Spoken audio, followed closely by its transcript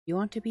You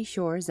want to be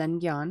sure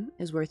Zengeon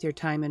is worth your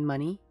time and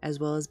money, as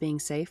well as being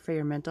safe for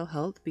your mental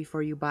health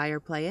before you buy or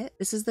play it?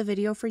 This is the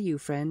video for you,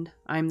 friend.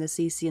 I'm the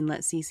CC and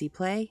Let CC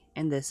Play,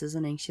 and this is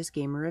an Anxious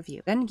Gamer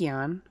review.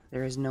 Zengeon,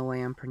 there is no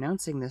way I'm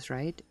pronouncing this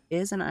right,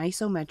 is an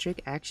isometric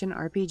action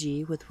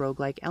RPG with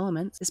roguelike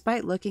elements.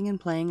 Despite looking and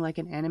playing like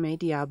an anime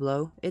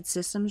Diablo, its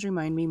systems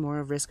remind me more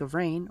of Risk of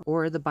Rain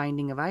or The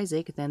Binding of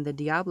Isaac than the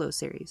Diablo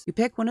series. You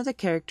pick one of the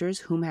characters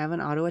whom have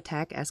an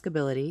auto-attack-esque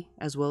ability,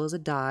 as well as a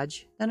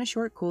dodge, then a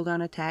short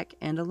cooldown attack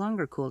and a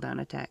longer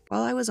cooldown attack.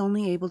 While I was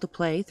only able to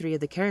play 3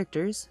 of the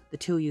characters, the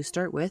 2 you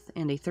start with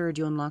and a 3rd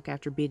you unlock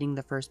after beating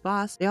the first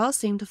boss, they all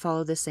seem to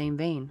follow the same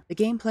vein. The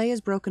gameplay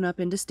is broken up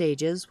into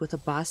stages, with a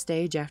boss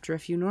stage after a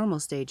few normal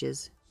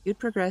stages. You'd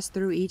progress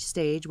through each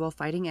stage while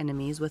fighting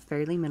enemies with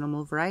fairly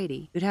minimal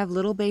variety. You'd have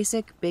little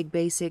basic, big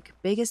basic,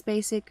 biggest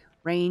basic,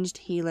 ranged,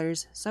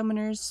 healers,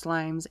 summoners,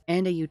 slimes,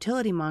 and a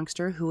utility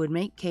monster who would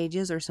make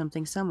cages or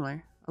something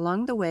similar.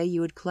 Along the way,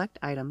 you would collect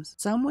items.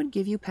 Some would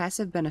give you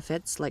passive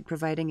benefits, like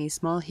providing a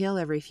small heal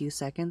every few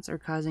seconds or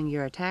causing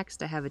your attacks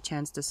to have a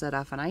chance to set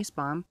off an ice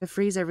bomb to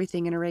freeze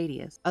everything in a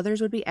radius.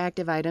 Others would be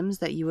active items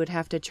that you would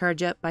have to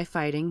charge up by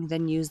fighting,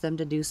 then use them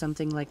to do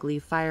something like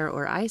leave fire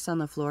or ice on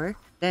the floor.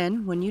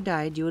 Then, when you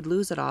died, you would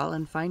lose it all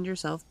and find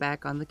yourself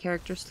back on the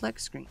character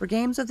select screen. For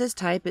games of this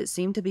type, it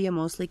seemed to be a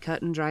mostly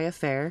cut and dry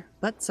affair,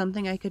 but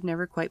something I could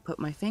never quite put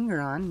my finger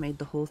on made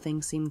the whole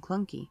thing seem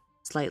clunky.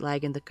 Slight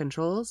lag in the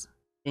controls,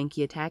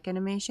 janky attack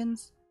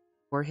animations,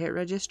 poor hit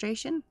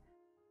registration,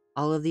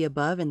 all of the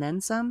above and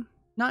then some?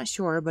 Not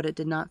sure, but it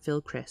did not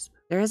feel crisp.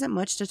 There isn't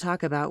much to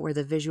talk about where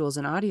the visuals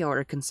and audio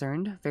are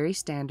concerned, very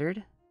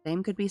standard.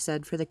 Same could be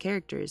said for the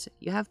characters.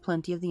 You have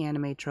plenty of the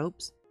anime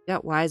tropes. You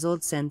got wise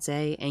old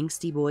sensei,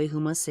 angsty boy who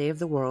must save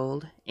the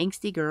world,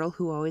 angsty girl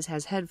who always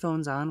has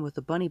headphones on with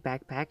a bunny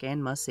backpack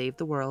and must save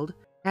the world,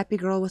 happy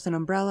girl with an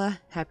umbrella,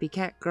 happy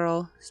cat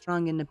girl,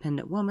 strong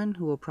independent woman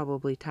who will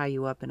probably tie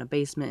you up in a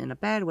basement in a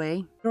bad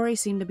way. Story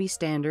seemed to be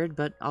standard,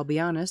 but I'll be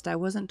honest, I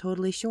wasn't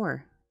totally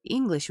sure. The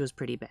English was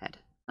pretty bad.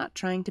 Not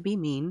trying to be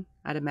mean,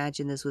 I'd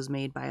imagine this was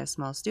made by a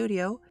small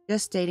studio,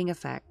 just stating a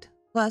fact.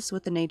 Plus,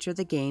 with the nature of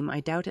the game,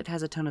 I doubt it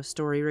has a ton of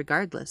story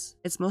regardless.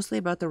 It's mostly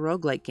about the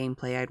roguelike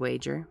gameplay, I'd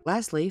wager.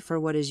 Lastly, for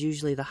what is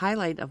usually the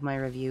highlight of my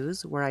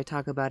reviews, where I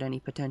talk about any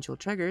potential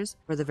triggers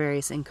for the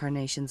various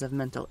incarnations of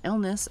mental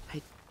illness,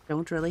 I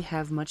don't really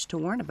have much to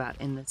warn about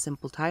in the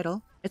simple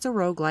title. It's a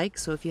roguelike,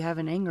 so if you have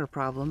an anger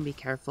problem, be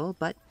careful,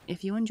 but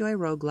if you enjoy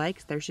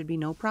roguelikes, there should be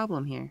no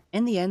problem here.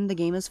 In the end, the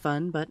game is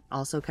fun, but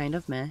also kind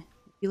of meh.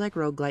 If you like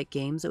roguelike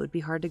games, it would be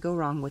hard to go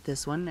wrong with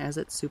this one, as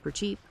it's super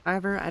cheap.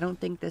 However, I don't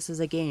think this is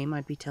a game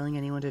I'd be telling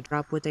anyone to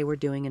drop what they were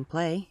doing and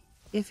play.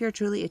 If you're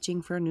truly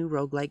itching for a new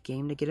roguelike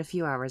game to get a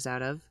few hours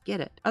out of, get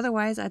it.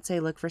 Otherwise, I'd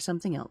say look for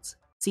something else.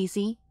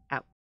 CC,